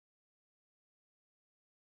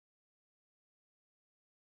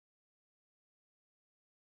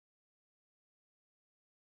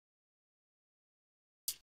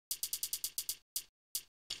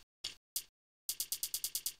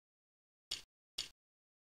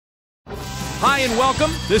Hi and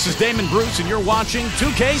welcome. This is Damon Bruce and you're watching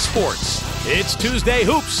 2K Sports. It's Tuesday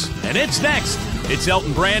Hoops, and it's next. It's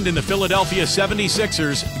Elton Brand and the Philadelphia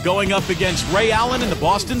 76ers going up against Ray Allen and the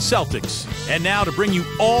Boston Celtics. And now to bring you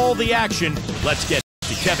all the action, let's get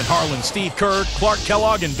to Kevin Harlan, Steve Kerr, Clark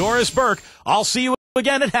Kellogg, and Doris Burke. I'll see you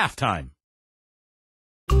again at halftime.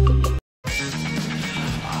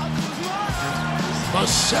 The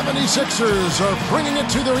 76ers are bringing it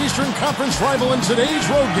to their Eastern Conference rival in today's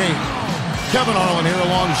road game. Kevin Harlan here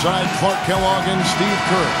alongside Clark Kellogg and Steve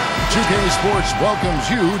Kerr. 2K Sports welcomes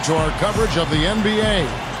you to our coverage of the NBA.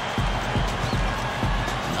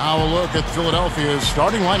 Now a look at Philadelphia's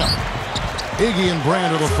starting lineup. Iggy and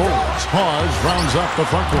Brand are the forwards. Hawes rounds up the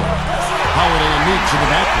front court. Holiday and Meeks in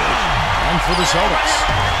the backcourt. And for the Celtics,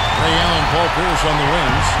 Ray Allen, Paul Pierce on the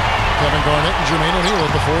wings. Kevin Garnett and Jermaine O'Neal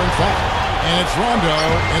at the 4 and 5. And it's Rondo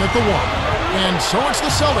in at the 1. And so it's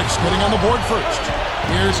the Celtics getting on the board first.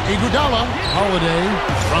 Here's Iguodala. Holiday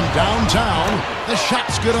from downtown. The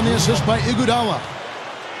shot's good on the assist by Iguodala.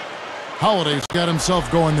 Holiday's got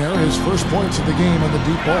himself going there. His first points of the game on the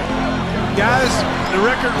deep ball. Guys, the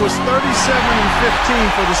record was 37 and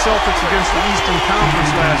 15 for the Celtics against the Eastern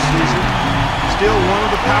Conference last season. Still one of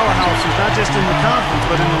the powerhouses, not just in the conference,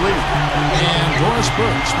 but in the league. And Doris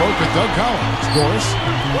Burke spoke with Doug Collins. Doris?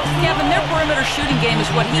 Kevin, their perimeter shooting game is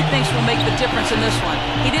what he thinks will make the difference in this one.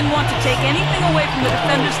 He didn't want to take anything away from the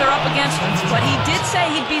defenders they're up against, but he did say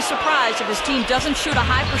he'd be surprised if his team doesn't shoot a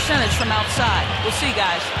high percentage from outside. We'll see,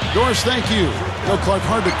 guys. Doris, thank you. No, Clark,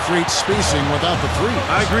 hard to create spacing without the three.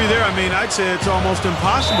 I agree there. I mean, I'd say it's almost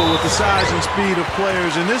impossible with the size and speed of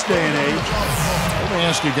players in this day and age. Let me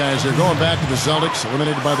ask you guys, they're going back to the Celtics,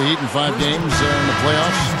 eliminated by the Heat in 5 games in the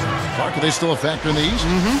playoffs. Clark, are they still a factor in the East?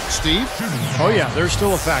 Steve? Oh, yeah, they're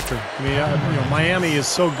still a factor. I mean, Miami is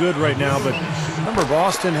so good right now, but remember,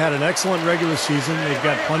 Boston had an excellent regular season. They've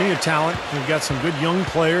got plenty of talent. They've got some good young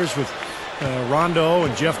players with Rondo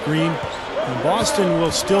and Jeff Green. And Boston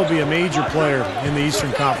will still be a major player in the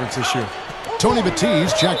Eastern Conference this year. Tony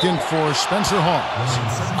Batiste checked in for Spencer Hawes.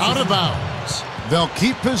 Out of bounds. They'll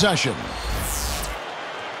keep possession.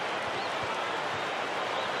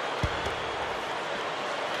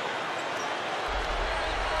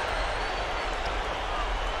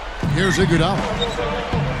 Here's Iguodala.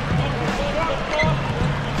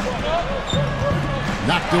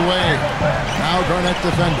 Knocked away. Now Garnett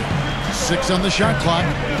defending. 6 on the shot clock.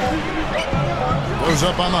 Goes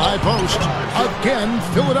up on the high post. Again,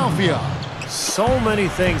 Philadelphia. So many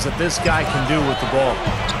things that this guy can do with the ball.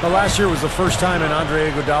 But last year was the first time in Andre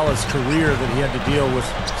Iguodala's career that he had to deal with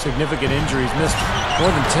significant injuries. Missed more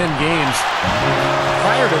than 10 games.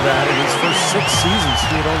 Prior to that, in his first 6 seasons,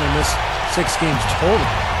 he had only missed 6 games total.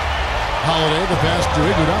 Holiday, the pass to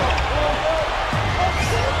Iguodala.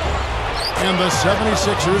 And the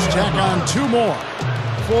 76ers tack on 2 more.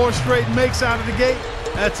 4 straight makes out of the gate.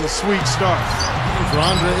 That's a sweet start. For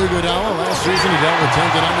Andre Iguodala, last season he dealt with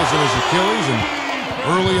tendonitis in his Achilles, and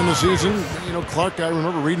early in the season, Clark, I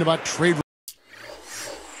remember reading about trade.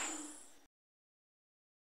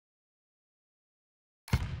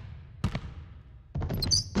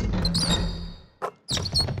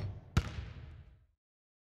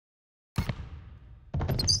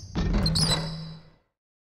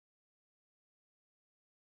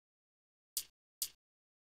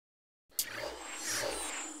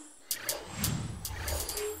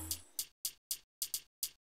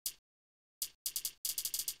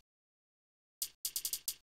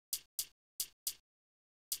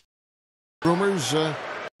 Rumors,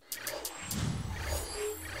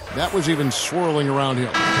 that was even swirling around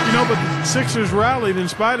him. But the Sixers rallied in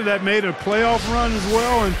spite of that, made a playoff run as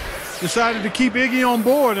well, and decided to keep Iggy on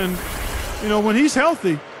board. And, when he's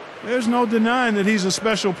healthy, there's no denying that he's a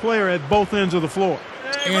special player at both ends of the floor.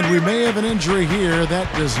 And we may have an injury here.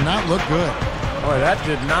 That does not look good. Boy, that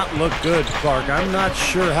did not look good, Clark. I'm not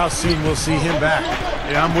sure how soon we'll see him back.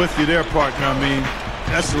 Yeah, I'm with you there, partner. I mean,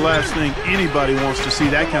 that's the last thing anybody wants to see,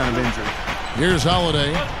 that kind of injury. Here's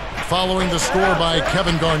Holiday, following the score by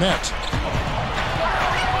Kevin Garnett.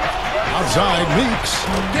 Outside, Meeks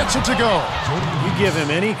gets it to go. You give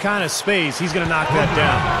him any kind of space, he's going to knock that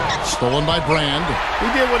down. Stolen by Brand.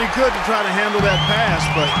 He did what he could to try to handle that pass,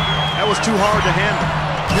 but that was too hard to handle.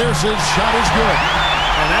 Pierce's shot is good.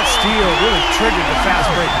 And that steal really triggered the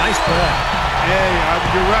fast break. Nice ball. Hey,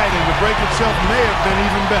 you're right, and the break itself may have been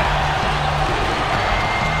even better.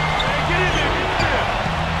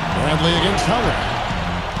 Bradley against Holiday.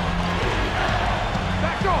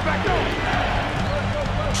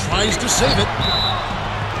 Tries to save it.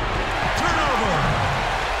 Turnover.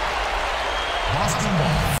 Boston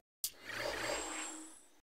ball.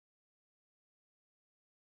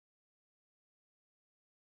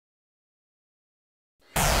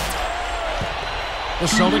 The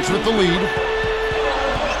Celtics with the lead.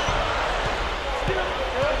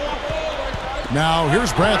 Now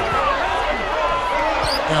here's Bradley.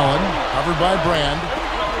 Allen covered by Brand.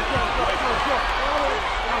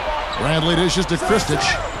 Bradley dishes to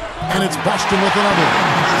Kristich, and it's Boston with another.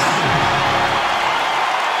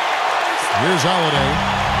 Here's Holiday.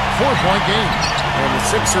 4-point game. And the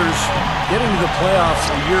Sixers getting to the playoffs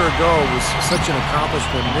a year ago was such an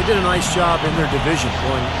accomplishment. They did a nice job in their division,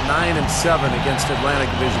 going 9-7 against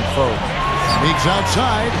Atlantic Division foes. Sneaks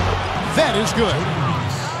outside. That is good.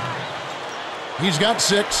 He's got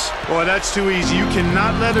 6. Boy, that's too easy. You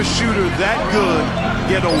cannot let a shooter that good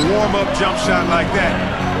get a warm-up jump shot like that.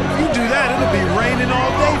 If you do that, it'll be raining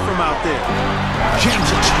all day from out there. Jams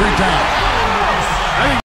it straight down.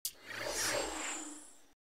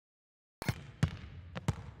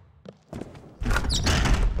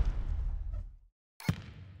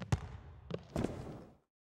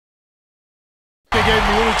 They gave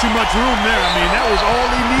him a little too much room there. I mean, that was all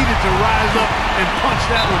he needed to rise up and punch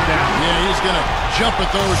that one down. Yeah, he's going to jump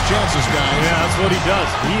at those chances, guys. Yeah, that's what he does.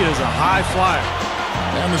 He is a high flyer.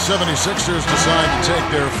 And the 76ers decide to take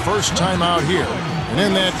their first time out here. And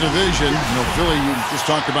in that division, you know, Philly, you just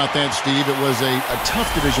talked about that, Steve. It was a tough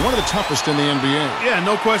division, one of the toughest in the NBA. Yeah,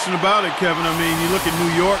 no question about it, Kevin. I mean, you look at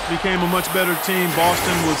New York, became a much better team.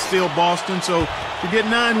 Boston was still Boston. So to get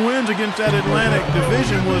 9 wins against that Atlantic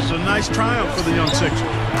division was a nice triumph for the young Sixers.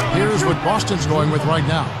 Here's what Boston's going with right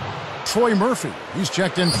now. Troy Murphy, he's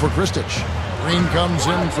checked in for Kristich. Green comes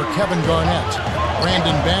in for Kevin Garnett.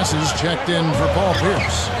 Brandon Bass is checked in for Paul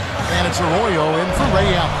Pierce. And it's Arroyo in for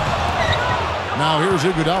Ray Allen. Now here's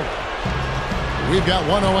Iguodala. We've got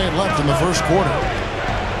 1:08 left in the first quarter.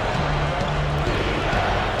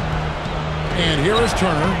 And here is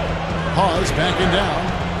Turner. Hawes backing down.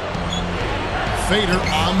 Fader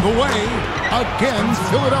on the way. Again,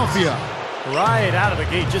 Philadelphia. Right out of the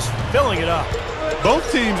gate, just filling it up.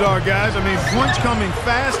 Both teams are, guys. I mean, points coming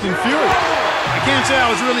fast and furious. I can't say I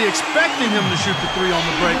was really expecting him to shoot the 3 on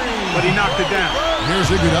the break, but he knocked it down. Here's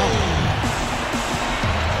Iguodala.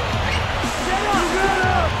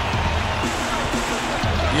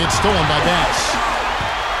 It's stolen by Bass.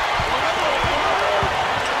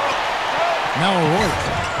 Now Arroyo.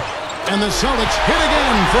 And the Celtics hit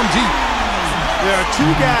again from deep. There are 2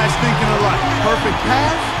 guys thinking alike. Perfect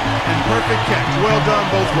pass and perfect catch. Well done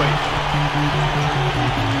both ways.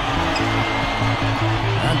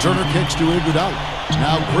 And Turner kicks to Iguodala.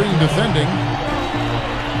 Now Green defending.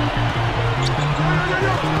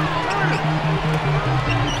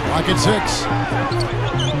 Clock at 6.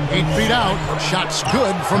 8 feet out. Shots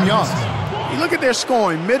good from Young. You look at their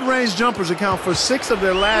scoring. Mid-range jumpers account for 6 of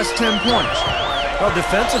their last 10 points. Well,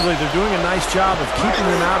 defensively, they're doing a nice job of keeping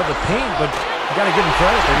them out of the paint, but you got to give them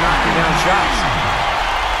credit. They're knocking down shots.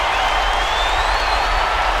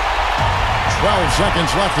 12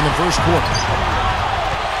 seconds left in the first quarter.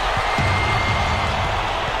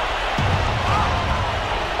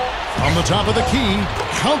 From the top of the key,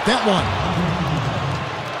 count that one.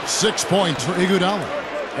 6 points for Iguodala.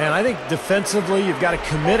 And I think defensively, you've got to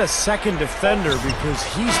commit a second defender because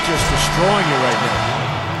he's just destroying you right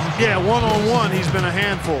now. Yeah, one-on-one, he's been a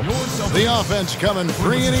handful. The offense coming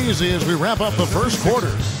free and easy as we wrap up the first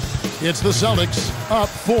quarter. It's the Celtics up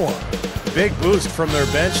 4. Big boost from their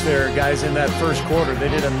bench there, guys, in that first quarter. They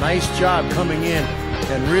did a nice job coming in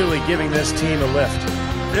and really giving this team a lift.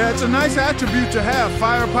 Yeah, it's a nice attribute to have.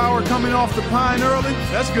 Firepower coming off the pine early.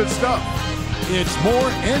 That's good stuff. It's more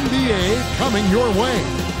NBA coming your way.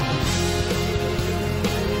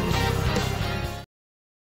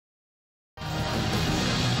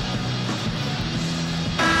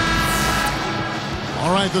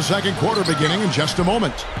 All right, the second quarter beginning in just a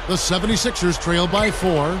moment. The 76ers trail by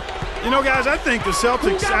 4. You know, guys, I think the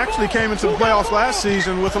Celtics actually came into the playoffs last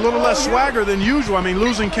season with a little less swagger than usual. I mean,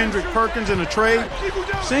 losing Kendrick Perkins in a trade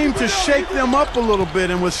seemed to shake them up a little bit.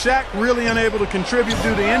 And with Shaq really unable to contribute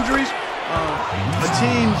due to injuries, a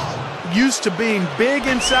team used to being big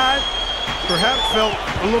inside perhaps felt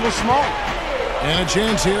a little small. And a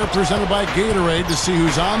chance here presented by Gatorade to see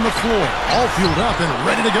who's on the floor. All fueled up and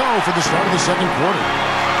ready to go for the start of the second quarter.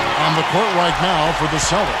 On the court right now for the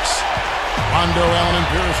Celtics. Rondo, Allen, and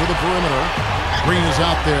Pierce for the perimeter. Green is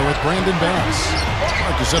out there with Brandon Bass.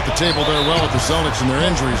 Hard to set the table there well with the Celtics and their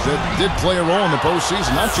injuries. That did play a role in the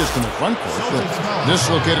postseason, not just in the front court. The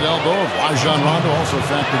dislocated elbow of Rajon Rondo also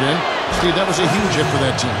factored in. Steve, that was a huge hit for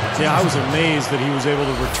that team. Yeah, I was amazed that he was able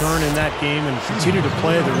to return in that game and continue to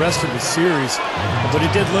play the rest of the series. But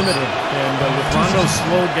it did limit him. And with Rondo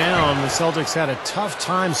slowed down, the Celtics had a tough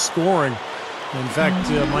time scoring. In fact,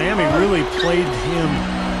 Miami really played him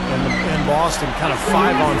and Boston kind of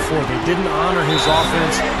 5-on-4. They didn't honor his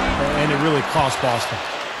offense, and it really cost Boston.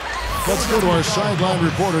 Let's go to our sideline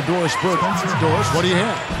reporter, Doris Burke. Doris, what do you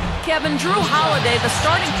have? Kevin, Drew Holiday, the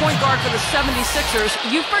starting point guard for the 76ers,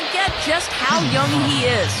 you forget just how young he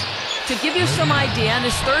is. To give you some idea, in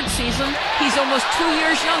his third season, he's almost 2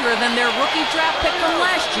 years younger than their rookie draft pick from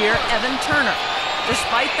last year, Evan Turner.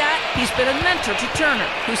 Despite that, he's been a mentor to Turner,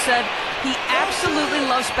 who said, "He absolutely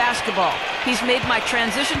loves basketball. He's made my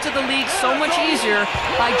transition to the league so much easier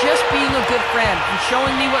by just being a good friend and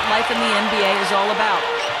showing me what life in the NBA is all about."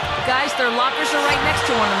 Guys, their lockers are right next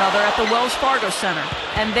to one another at the Wells Fargo Center,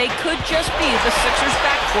 and they could just be the Sixers'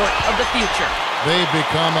 backcourt of the future. They've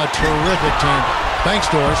become a terrific team. Thanks,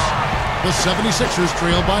 Doris. The 76ers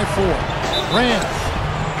trail by 4. Rand.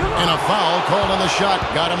 And a foul called on the shot.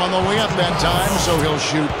 Got him on the way up that time, so he'll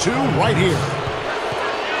shoot 2 right here.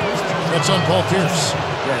 That's on Paul Pierce.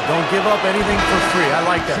 Yeah, don't give up anything for free. I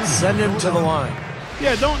like that. Send him to the line.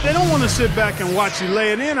 Yeah, they don't want to sit back and watch you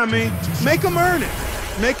lay it in. I mean, make them earn it.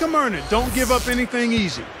 Make them earn it. Don't give up anything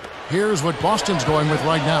easy. Here's what Boston's going with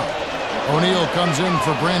right now. O'Neal comes in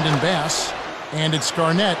for Brandon Bass, and it's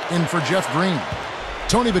Garnett in for Jeff Green.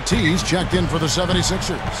 Tony Batiste checked in for the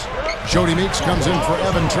 76ers. Jody Meeks comes in for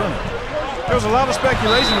Evan Turner. There was a lot of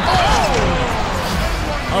speculation.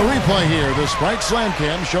 A replay here. The Spike Slam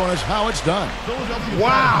Cam showing us how it's done.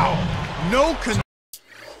 Wow. No concern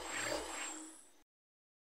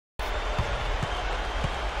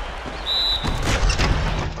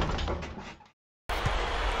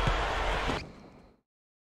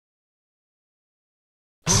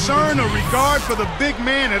or regard for the big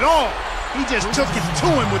man at all. He just took it to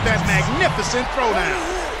him with that magnificent throwdown.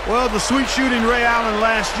 Well, the sweet shooting Ray Allen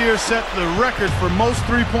last year set the record for most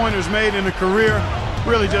three-pointers made in a career.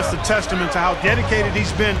 Really just a testament to how dedicated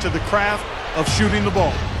he's been to the craft of shooting the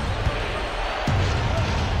ball.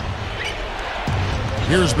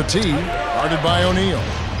 Here's Batiste, guarded by O'Neal.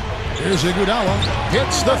 Here's Iguodala,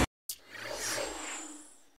 hits the...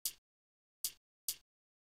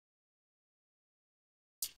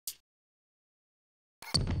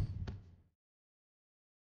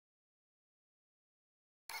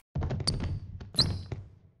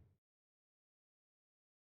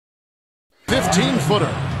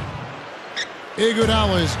 footer.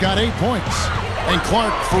 Iguodala's got 8 points. And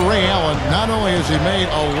Clark for Ray Allen, not only has he made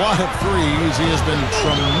a lot of threes, he has been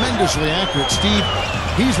tremendously accurate. Steve,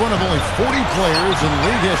 he's one of only 40 players in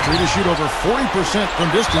league history to shoot over 40% from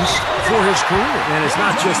distance for his career. And it's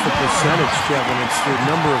not just the percentage, Kevin. It's the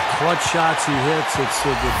number of clutch shots he hits. It's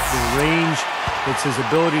the range. It's his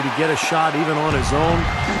ability to get a shot even on his own.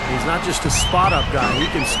 He's not just a spot-up guy. He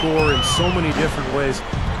can score in so many different ways.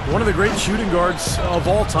 One of the great shooting guards of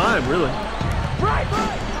all time, really.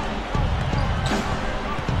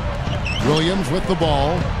 Williams with the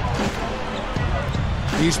ball.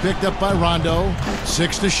 He's picked up by Rondo.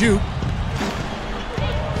 6 to shoot.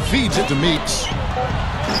 Feeds it to Meeks.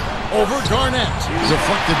 Over Garnett.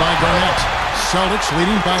 Deflected by Garnett. Celtics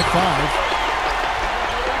leading by 5.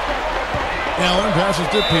 Allen passes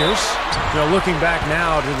to Pierce. You know, looking back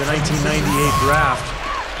now to the 1998 draft,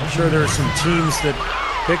 I'm sure there are some teams that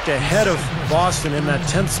picked ahead of Boston in that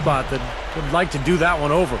 10th spot that would like to do that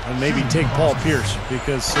one over and maybe take Paul Pierce,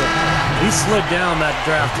 because he slid down that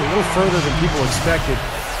draft a little further than people expected,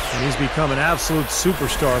 and he's become an absolute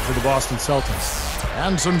superstar for the Boston Celtics.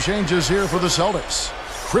 And some changes here for the Celtics.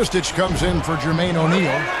 Kristich comes in for Jermaine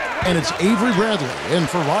O'Neal, and it's Avery Bradley in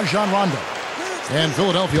for Rajon Rondo. And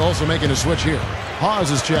Philadelphia also making a switch here.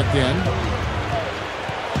 Hawes is checked in.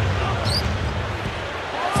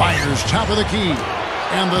 Fires top of the key.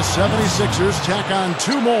 And the 76ers tack on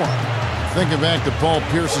 2 more. Thinking back to Paul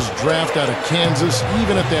Pierce's draft out of Kansas,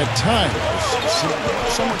 even at that time, it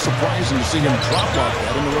was somewhat surprising to see him drop like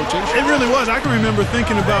that in the rotation. It really was. I can remember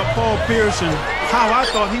thinking about Paul Pierce and how I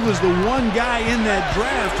thought he was the one guy in that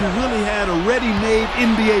draft who really had a ready-made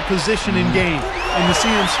NBA position in game. And to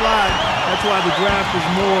see him slide, that's why the draft is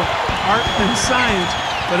more art than science.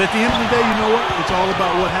 But at the end of the day, you know what? It's all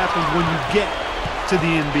about what happens when you get to the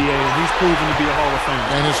NBA, and he's proven to be a Hall of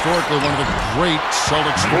Famer. And historically one of the great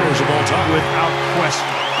Celtic scorers of all time. Without question.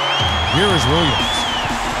 Here is Williams.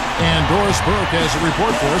 And Doris Burke has a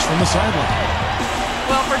report for us from the sideline.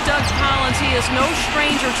 Well, for Doug Collins, he is no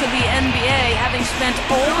stranger to the NBA, having spent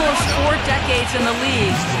almost 4 decades in the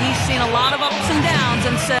league. He's seen a lot of ups and downs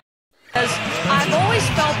and says, "I've always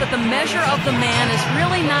felt that the measure of the man is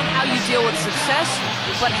really not how you deal with success,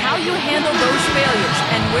 but how you handle those failures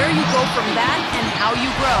and where you go from that and how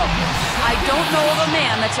you grow. I don't know of a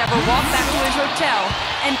man that's ever walked back to his hotel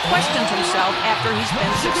and questioned himself after he's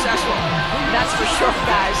been successful." That's for sure,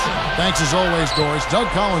 guys. Thanks as always, Doris. Doug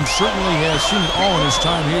Collins certainly has seen it all in his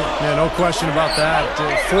time here. Yeah, no question about that.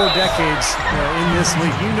 4 decades in this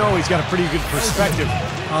league. You know he's got a pretty good perspective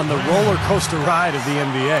on the roller coaster ride of the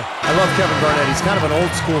NBA. I love Kevin Garnett. He's kind of an old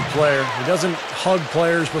school player. He doesn't hug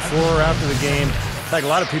players before or after the game. In fact, a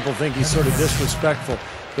lot of people think he's sort of disrespectful,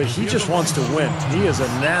 but he just wants to win. He is a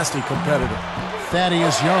nasty competitor.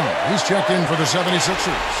 Thaddeus Young, he's checked in for the 76ers.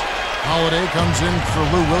 Holiday comes in for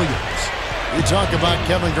Lou Williams. You talk about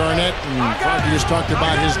Kevin Garnett, and Clarky just talked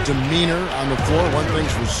about his demeanor on the floor. One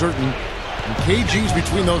thing's for certain, and KG's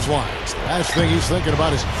between those lines. The last thing he's thinking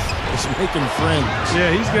about is making friends.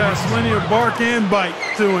 Yeah, he's got plenty of bark and bite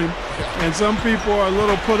to him, and some people are a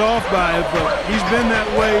little put off by it, but he's been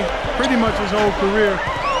that way pretty much his whole career.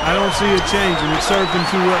 I don't see it changing. It served him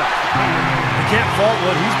too well. You can't fault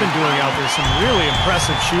what he's been doing out there. Some really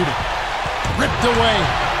impressive shooting. Ripped away,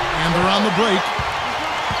 and they're on the break.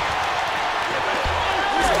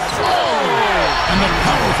 And the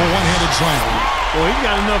powerful one-handed slam. Well, he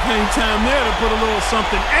got enough hang time there to put a little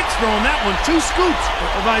something extra on that one. 2 scoops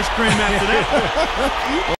of ice cream after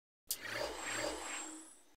that.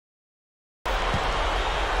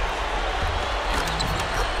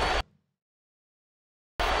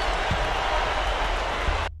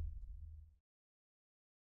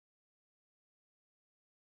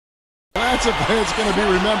 That's a play that's going to be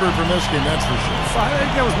remembered from this game, that's for sure. I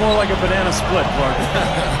think that was more like a banana split, Clark.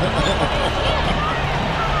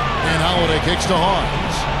 And Holiday kicks to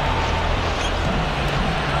Hawes.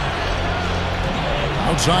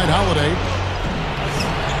 Outside Holiday.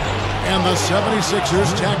 And the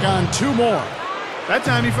 76ers tack on 2 more. That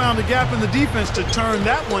time he found a gap in the defense to turn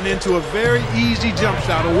that one into a very easy jump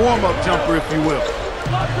shot, a warm-up jumper, if you will.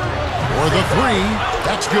 For the 3,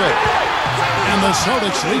 that's good. And the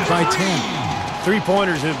Celtics lead by 10.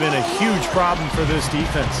 3-pointers have been a huge problem for this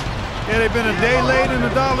defense. Yeah, they've been a day late and $1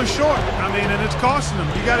 short. I mean, and it's costing them.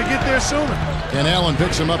 You got to get there sooner. And Allen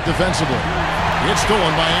picks him up defensively. It's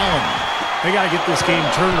stolen by Allen. They got to get this game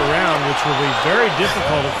turned around, which will be very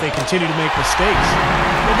difficult if they continue to make mistakes.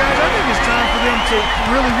 Well, guys, I think it's time for them to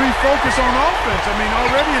really refocus on offense. I mean,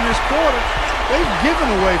 already in this quarter, they've given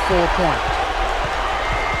away 4 points.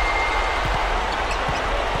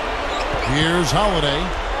 Here's Holiday.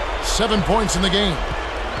 7 points in the game.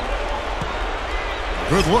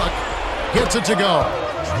 Good look. Gets it to go.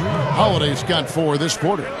 Holiday's got 4 this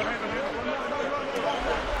quarter.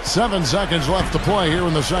 7 seconds left to play here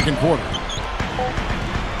in the second quarter.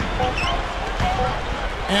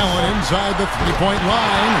 Allen inside the 3-point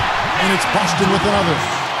line. And it's Boston with another.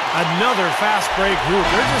 Another fast break hoop.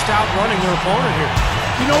 They're just outrunning their opponent here.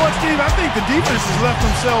 You know what, Steve? I think the defense has left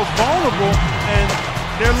themselves vulnerable, and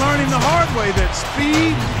they're learning the hard way that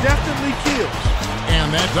speed definitely kills.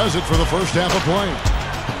 And that does it for the first half of play.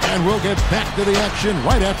 And we'll get back to the action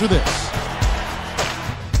right after this.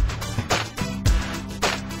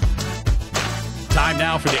 Time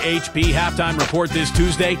now for the HP halftime report this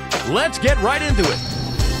Tuesday. Let's get right into it.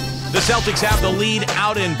 The Celtics have the lead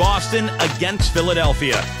out in Boston against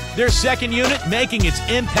Philadelphia. Their second unit making its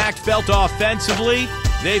impact felt offensively.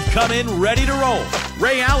 They've come in ready to roll.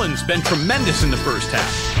 Ray Allen's been tremendous in the first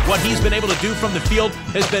half. What he's been able to do from the field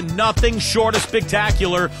has been nothing short of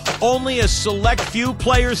spectacular. Only a select few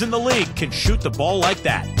players in the league can shoot the ball like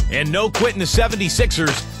that. And no quit in the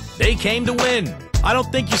 76ers. They came to win. I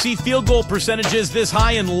don't think you see field goal percentages this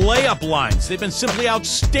high in layup lines. They've been simply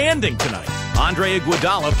outstanding tonight. Andre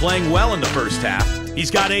Iguodala playing well in the first half.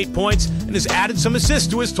 He's got 8 points and has added some assists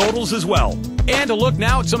to his totals as well. And a look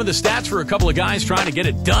now at some of the stats for a couple of guys trying to get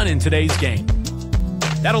it done in today's game.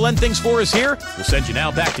 That'll end things for us here. We'll send you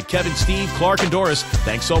now back to Kevin, Steve, Clark, and Doris.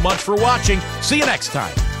 Thanks so much for watching. See you next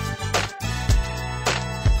time.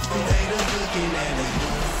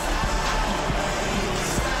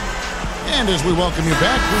 And as we welcome you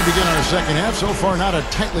back, we begin our second half. So far, not a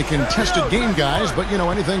tightly contested game, guys, but, you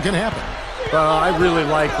know, anything can happen. I really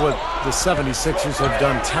like what the 76ers have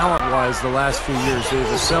done talent-wise the last few years. They've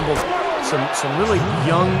assembled some really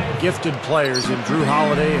young, gifted players in Drew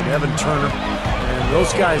Holiday and Evan Turner. And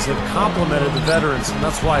those guys have complemented the veterans, and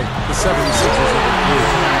that's why the 76ers have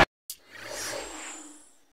improved.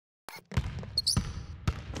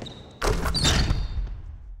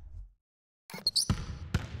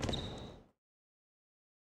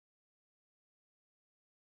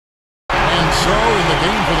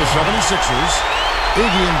 Sixers. Iggy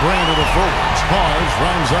and Brand are the forwards. Pars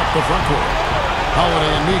rounds up the front court.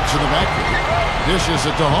 Holiday and Meeks in the backcourt. Dishes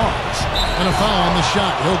it to Hawes. And a foul on the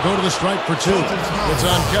shot. He'll go to the strike for 2. It's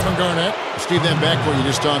on Kevin Garnett. Steve, that backcourt you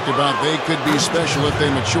just talked about, they could be special if they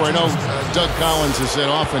mature. I know Doug Collins has said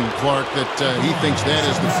often, Clark, that he thinks that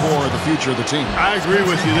is the core of the future of the team. I agree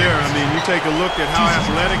with you there. I mean, you take a look at how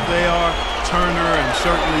athletic they are, Turner and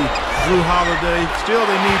certainly Drew Holiday. Still,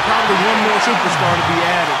 they need probably one more superstar to be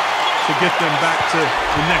added to get them back to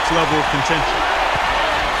the next level of contention.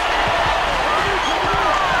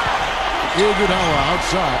 Iguodala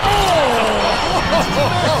outside.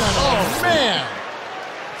 Oh, man.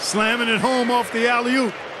 Slamming it home off the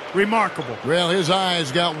alley-oop. Remarkable. Well, his eyes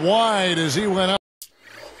got wide as he went up.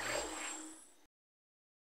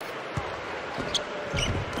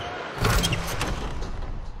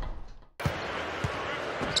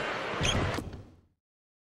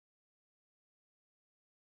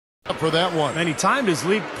 For that one. And he timed his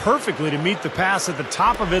leap perfectly to meet the pass at the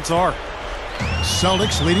top of its arc.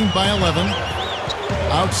 Celtics leading by 11.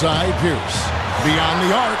 Outside, Pierce. Beyond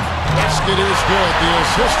the arc. Basket is good. The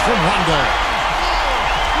assist from Rondo.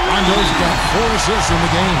 Rondo's got 4 assists in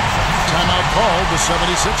the game. Timeout called the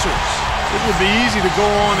 76ers. It would be easy to go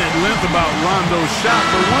on at length about Rondo's shot,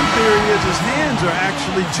 but one theory is his hands are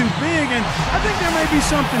actually too big, and I think there may be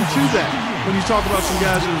something to that. When you talk about some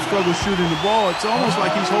guys that struggle shooting the ball, it's almost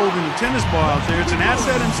like he's holding a tennis ball out there. It's an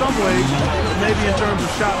asset in some ways, but maybe in terms of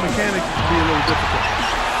shot mechanics, it could be a little difficult.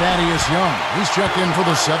 Thaddeus Young, he's checked in for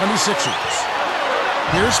the 76ers.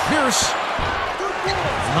 Here's Pierce.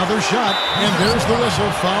 Another shot, and there's the whistle.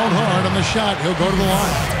 Fouled hard on the shot. He'll go to the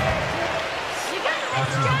line.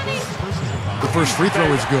 The first free throw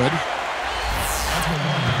is good.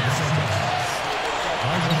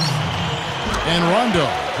 And Rondo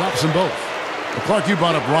drops them both. Well, Clark, you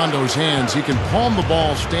brought up Rondo's hands. He can palm the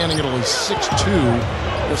ball standing at only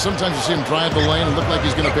 6'2". Or sometimes you see him drive the lane and look like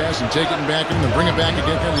he's going to pass and take it and back him and bring it back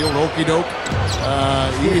again. Kind of the old okey-doke.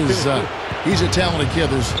 He's a talented kid.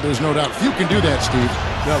 There's no doubt. Few can do that, Steve.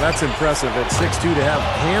 No, that's impressive. At 6'2", to have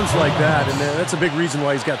hands like that, and that's a big reason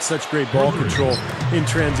why he's got such great ball control in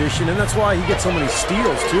transition, and that's why he gets so many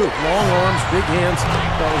steals, too. Long arms, big hands.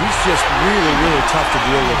 He's just really, really tough to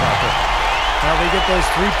deal with out there. Now they get those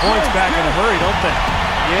 3 points back in a hurry, don't they?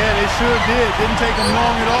 Yeah, they sure did. Didn't take them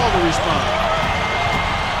long at all to respond.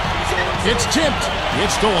 It's tipped.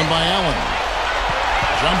 It's stolen by Allen.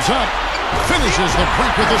 Jumps up. Finishes the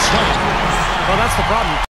break with a slam. Well, that's the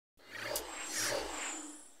problem.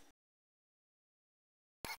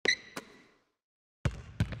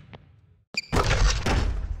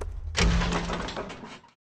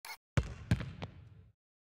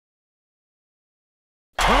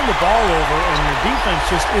 Turn the ball over, and your defense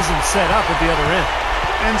just isn't set up at the other end.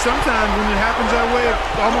 And sometimes when it happens that way, it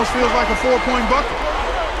almost feels like a 4-point bucket.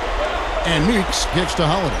 And Meeks gets to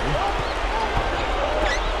Holiday.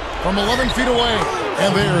 From 11 feet away.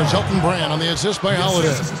 And there is Elton Brand on the assist by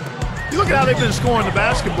Holiday. You look at how they've been scoring the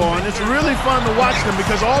basketball, and it's really fun to watch them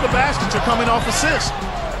because all the baskets are coming off assists.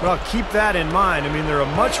 Well, keep that in mind. I mean, they're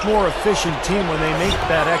a much more efficient team when they make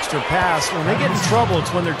that extra pass. When they get in trouble,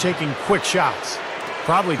 it's when they're taking quick shots.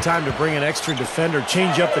 Probably time to bring an extra defender,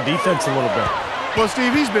 change up the defense a little bit. Well,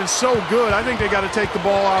 Steve, he's been so good. I think they got to take the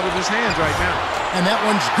ball out of his hands right now. And that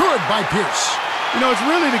one's good by Pierce. You know, it's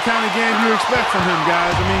really the kind of game you expect from him,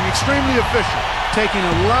 guys. I mean, extremely efficient, taking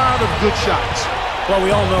a lot of good shots. Well,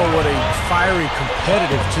 we all know what a fiery,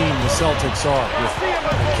 competitive team the Celtics are, with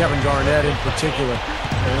Kevin Garnett in particular.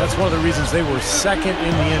 And that's one of the reasons they were second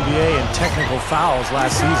in the NBA in technical fouls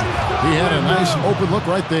last season. He had a nice open look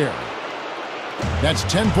right there. That's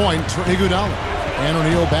 10 points for Iguodala. And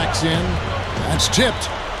O'Neal backs in. That's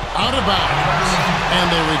tipped. Out of bounds.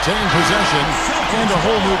 And they retain possession. And a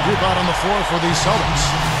whole new group out on the floor for the Celtics.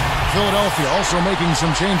 Philadelphia also making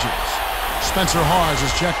some changes. Spencer Hawes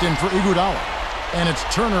is checked in for Iguodala. And it's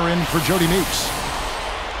Turner in for Jody Meeks.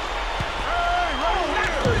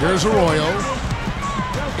 Here's Arroyo.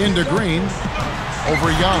 Into Green.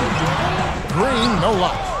 Over Young. Green, no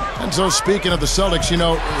luck. And so speaking of the Celtics, you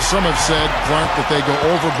know, some have said, Clark, that they go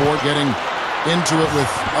overboard getting into it with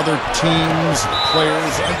other teams,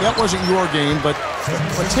 players. That wasn't your game, but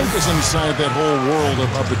take us inside that whole world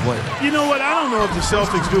of the player. You know what? I don't know if the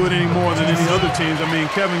Celtics do it any more than any other teams. I mean,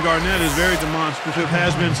 Kevin Garnett is very demonstrative,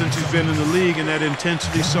 has been since he's been in the league, and that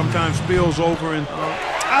intensity sometimes spills over. And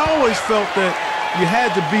I always felt that you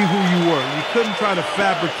had to be who you were. You couldn't try to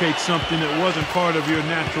fabricate something that wasn't part of your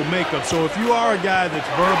natural makeup. So if you are a guy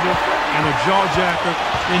that's verbal and a jawjacker,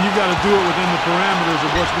 then you got to do it within the parameters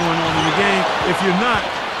of what's going on in the game. If you're not,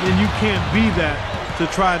 then you can't be that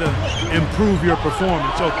to try to improve your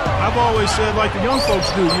performance. So I've always said, like the young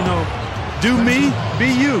folks do, you know, do me,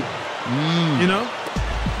 be you. You know?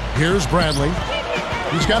 Here's Bradley.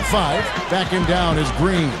 He's got 5. Backing down is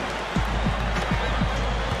Green.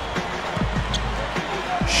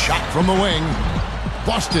 Shot from the wing.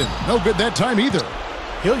 Boston, no good that time either.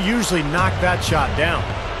 He'll usually knock that shot down.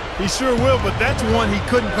 He sure will, but that's one he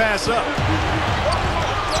couldn't pass up.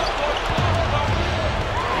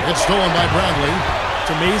 It's stolen by Bradley.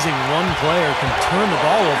 It's amazing one player can turn the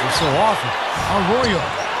ball over so often. Arroyo,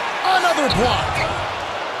 another block.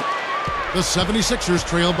 The 76ers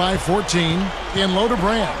trail by 14. In low to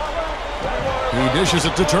Brand. He dishes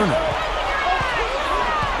it to Turner.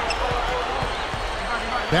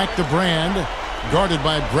 Back to Brand, guarded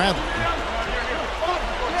by Bradley.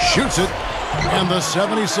 Shoots it, and the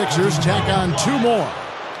 76ers tack on 2 more.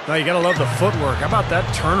 Now you gotta love the footwork. How about that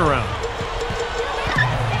turnaround?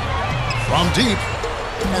 From deep,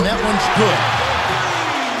 and that one's good.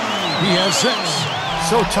 He has 6.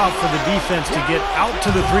 So tough for the defense to get out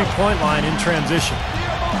to the three-point line in transition.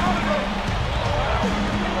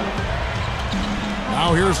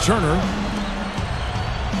 Now here's Turner.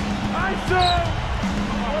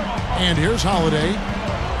 And here's Holiday.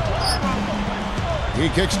 He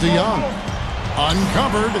kicks to Young.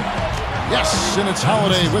 Uncovered. Yes, and it's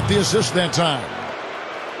Holiday with the assist that time.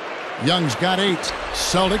 Young's got 8.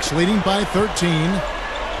 Celtics leading by 13.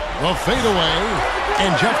 The fadeaway.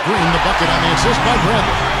 And Jeff Green, the bucket on the assist by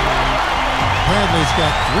Bradley. Bradley's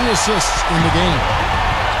got 3 assists in the game.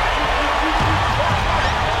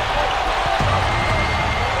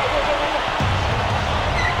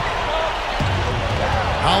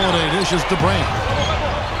 Holiday dishes to Brand.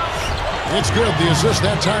 It's good. The assist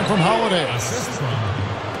that time from Holiday.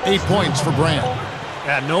 8 points for Brand.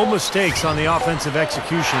 Yeah, no mistakes on the offensive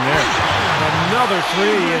execution there. Another 3,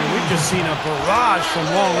 and we've just seen a barrage from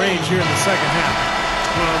long range here in the second half.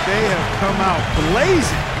 Well, they have come out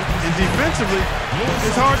blazing, and defensively,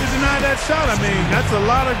 it's hard to deny that shot. I mean, that's a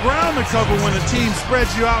lot of ground to cover when a team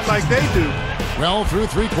spreads you out like they do. Well, through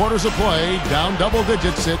 3 quarters of play, down double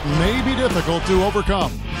digits, it may be difficult to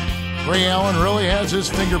overcome. Ray Allen really has his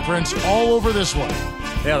fingerprints all over this one.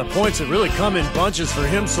 Yeah, the points have really come in bunches for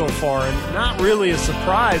him so far, and not really a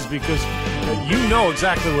surprise because you know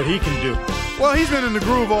exactly what he can do. Well, he's been in the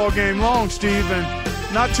groove all game long, Steve, and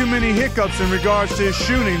not too many hiccups in regards to his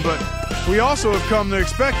shooting, but we also have come to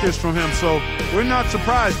expect this from him, so we're not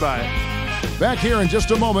surprised by it. Back here in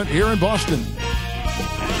just a moment here in Boston.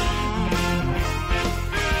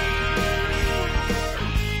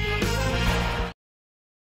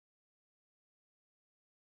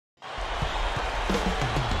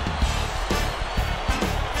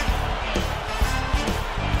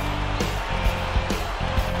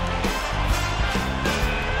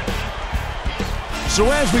 So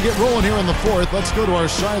as we get rolling here in the 4th, let's go to our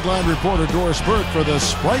sideline reporter, Doris Burke, for the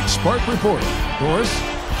Sprite Spark Report. Doris?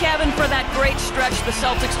 Kevin, for that great stretch the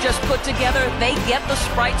Celtics just put together, they get the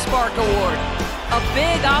Sprite Spark Award. A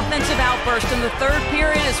big offensive outburst in the 3rd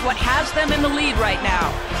period is what has them in the lead right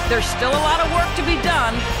now. There's still a lot of work to be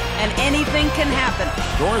done, and anything can happen.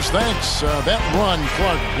 Doris, thanks. That run,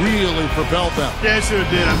 Clark, really propelled them. Yeah, it sure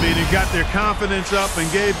did. I mean, it got their confidence up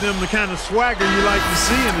and gave them the kind of swagger you like to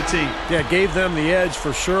see in the team. Yeah, gave them the edge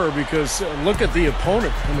for sure because look at the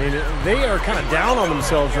opponent. I mean, they are kind of down on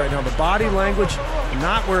themselves right now. The body language,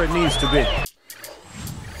 not where it needs to be.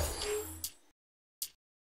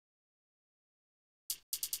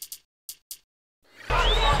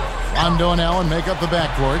 Rondo and Allen make up the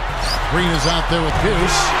backcourt. Green is out there with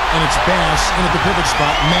Pierce, and it's Bass in at the pivot spot,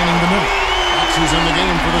 manning the middle. That's who's in the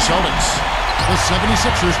game for the Celtics. The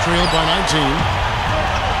 76ers trail by 19.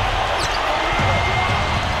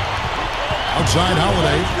 Outside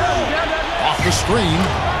Holiday. Off the screen.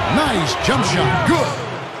 Nice jump shot. Good.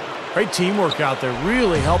 Great teamwork out there,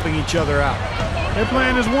 really helping each other out. They're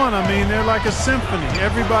playing as one. I mean, they're like a symphony.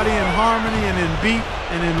 Everybody in harmony and in beat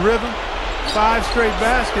and in rhythm. 5 straight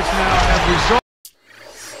baskets now have resulted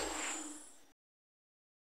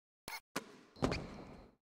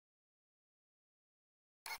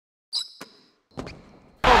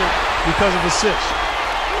because of assists.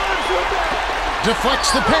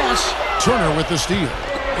 Deflects the pass. Turner with the steal.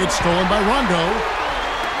 It's stolen by Rondo.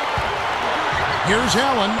 Here's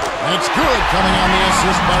Allen. That's good, coming on the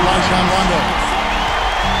assist by Rajon Rondo.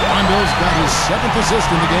 Rondo's got his 7th assist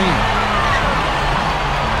in the game.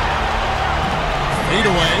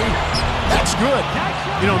 Fadeaway. That's good.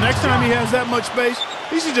 You know, next time he has that much space,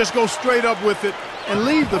 he should just go straight up with it and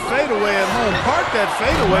leave the fadeaway at home. Park that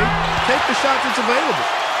fadeaway. Take the shot that's available.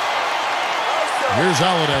 Here's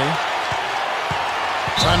Holiday.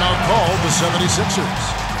 Timeout called the 76ers.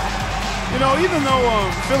 You know, even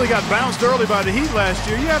though Philly got bounced early by the Heat last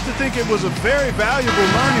year, you have to think it was a very valuable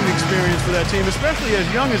learning experience for that team, especially as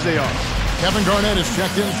young as they are. Kevin Garnett is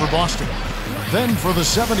checked in for Boston. Then for the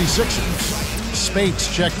 76ers, Spates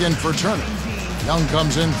checked in for Turner. Young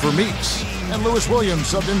comes in for Meeks. And Lewis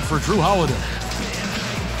Williams subbed in for Drew Holiday.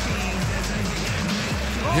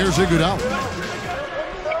 Here's Iguodala.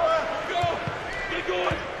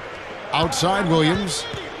 Outside Williams.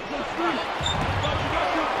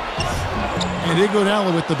 And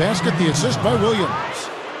Iguodala with the basket, the assist by Williams.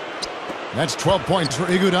 That's 12 points for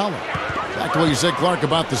Iguodala. Back to what you said, Clark,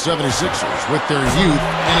 about the 76ers. With their youth,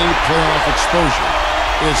 any playoff exposure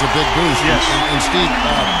is a big boost. Yes. And Steve,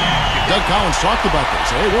 Doug Collins talked about this.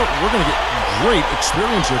 Hey, we're going to get great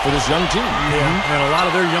experience here for this young team. Yeah, and a lot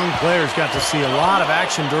of their young players got to see a lot of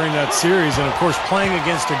action during that series. And, of course, playing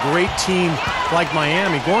against a great team like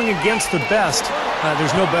Miami, going against the best,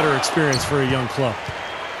 there's no better experience for a young club.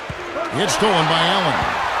 It's stolen by Allen.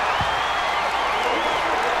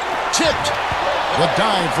 Tipped. The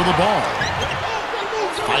dive for the ball.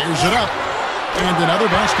 Fires it up. And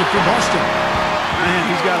another basket for Boston.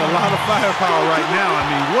 Man, he's got a lot of firepower right now. I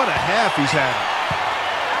mean, what a half he's had.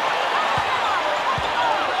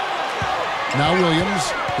 Now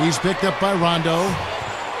Williams. He's picked up by Rondo.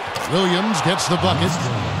 Williams gets the bucket.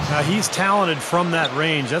 Now, he's talented from that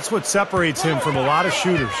range. That's what separates him from a lot of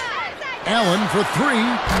shooters. Allen for three.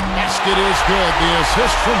 Basket is good. The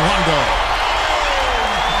assist from Rondo.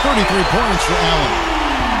 33 points for Allen.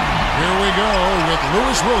 Here we go with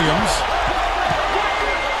Lewis Williams.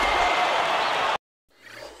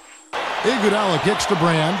 Iguodala kicks to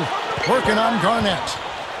Brand. Working on Garnett.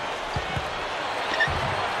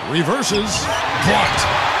 Reverses. Blocked.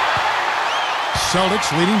 Celtics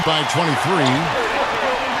leading by 23.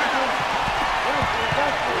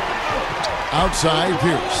 Outside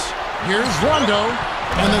Pierce. Here's Rondo.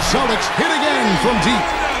 And the Celtics hit again from deep.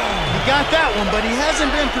 He got that one, but he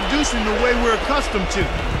hasn't been producing the way we're accustomed to.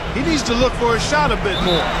 He needs to look for a shot a bit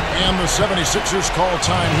more. And the 76ers call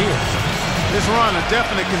time here. This run a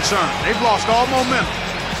definite concern. They've lost all momentum.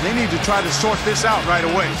 They need to try to sort this out right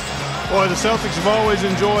away. Boy, the Celtics have always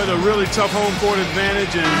enjoyed a really tough home court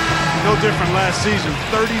advantage, and no different last season.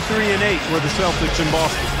 33-8 were the Celtics in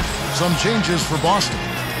Boston. Some changes for Boston.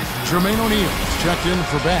 Jermaine O'Neal checked in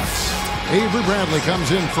for Bass. Avery Bradley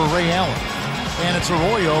comes in for Ray Allen. And it's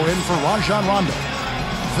Arroyo in for Rajon Rondo.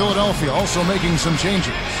 Philadelphia also making some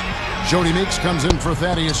changes. Jody Meeks comes in for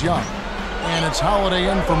Thaddeus Young. And it's Holiday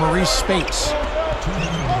in for Maurice Spates.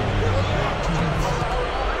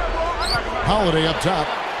 Holiday up top.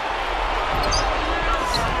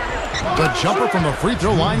 The jumper from the free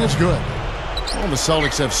throw line is good. Well, the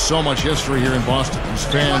Celtics have so much history here in Boston. These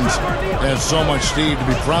fans have so much, Steve, to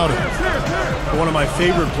be proud of. One of my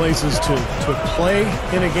favorite places to play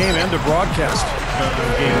in a game and to broadcast a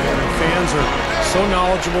game. The fans are so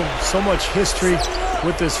knowledgeable, so much history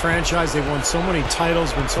with this franchise. They've won so many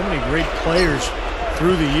titles, been so many great players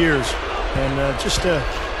through the years, and just a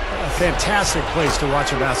fantastic place to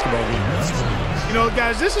watch a basketball game. You know,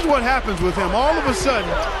 guys, this is what happens with him. All of a sudden,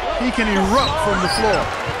 he can erupt from the floor.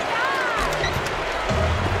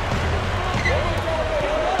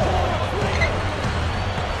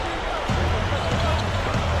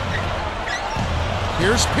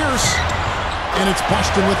 Here's Pierce, and it's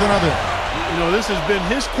Boston with another. You know, this has been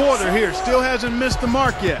his quarter here. Still hasn't missed the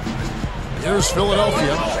mark yet. Here's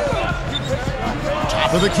Philadelphia.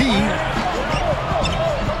 Top of the key.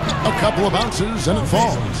 A couple of bounces, and it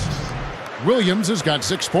falls. Williams has got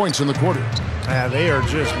 6 points in the quarter. They are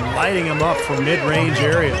just lighting him up from mid-range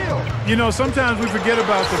area. You know, sometimes we forget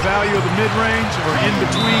about the value of the mid-range or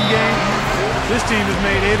in-between game. This team has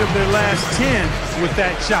made 8 of their last 10 with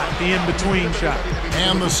that shot, the in-between shot.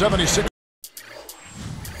 And the 76ers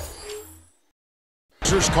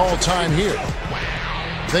call time here.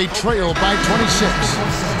 They trail by 26.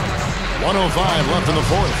 1:05 left in the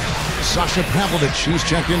fourth. Sasha Pavlovich, he's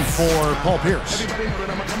checked in for Paul Pierce.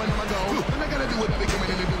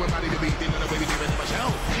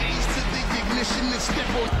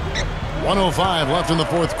 1:05 left in the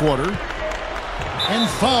fourth quarter. And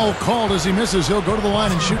foul called as he misses. He'll go to the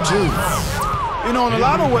line and shoot two. You know, in a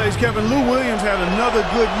lot of ways, Kevin, Lou Williams had another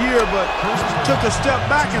good year, but took a step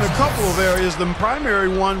back in a couple of areas. The primary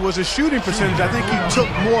one was his shooting percentage. I think he took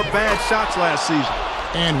more bad shots last season.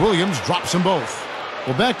 And Williams drops them both.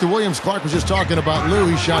 Well, back to Williams. Clark was just talking about Lou.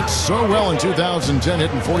 He shot so well in 2010,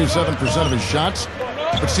 hitting 47% of his shots.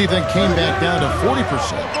 But Steve then came back down to 40%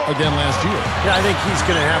 again last year. Yeah, I think he's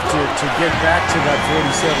going to have to get back to that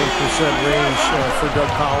 47% range for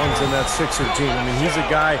Doug Collins and that Sixer team. I mean, he's a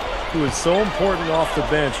guy who is so important off the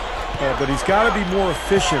bench. but he's got to be more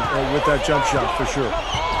efficient with that jump shot for sure.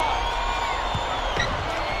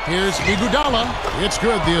 Here's Iguodala. It's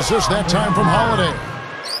good. The assist that time from Holiday.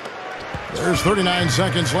 There's 39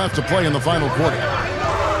 seconds left to play in the final quarter.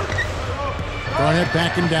 Garnett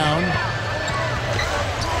backing down.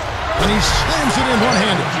 And he slams it in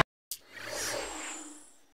one-handed.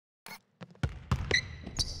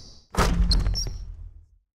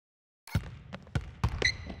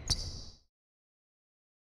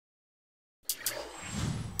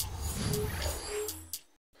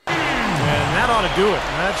 Do it.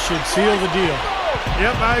 That should seal the deal.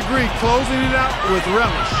 Yep, I agree. Closing it out with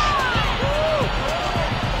relish.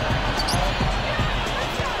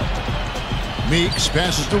 Meeks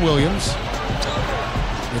passes to Williams.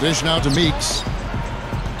 The dish now to Meeks.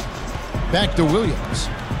 Back to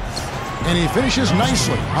Williams. And he finishes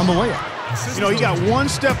nicely on the layup. You know, he got one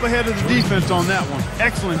step ahead of the defense on that one.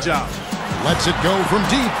 Excellent job. Lets it go from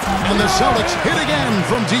deep. And the Celtics hit again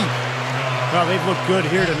from deep. Well, they've looked good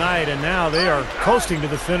here tonight, and now they are coasting to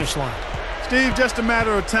the finish line. Steve, just a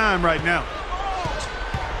matter of time right now.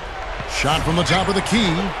 Shot from the top of the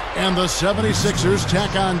key, and the 76ers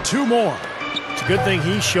tack on 2 more. It's a good thing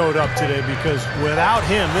he showed up today, because without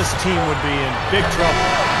him, this team would be in big trouble.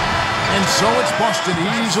 And so it's Boston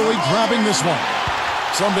easily grabbing this one.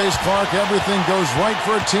 Some days, Clark, everything goes right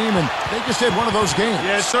for a team, and they just had one of those games.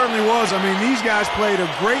 Yeah, it certainly was. I mean, these guys played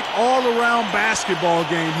a great all-around basketball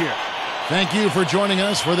game here. Thank you for joining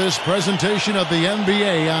us for this presentation of the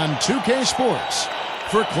NBA on 2K Sports.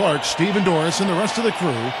 For Clark, Stephen Doris, and the rest of the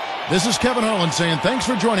crew, this is Kevin Harlan saying thanks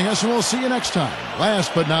for joining us, and we'll see you next time.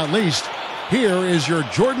 Last but not least, here is your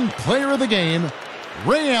Jordan Player of the Game,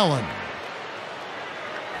 Ray Allen.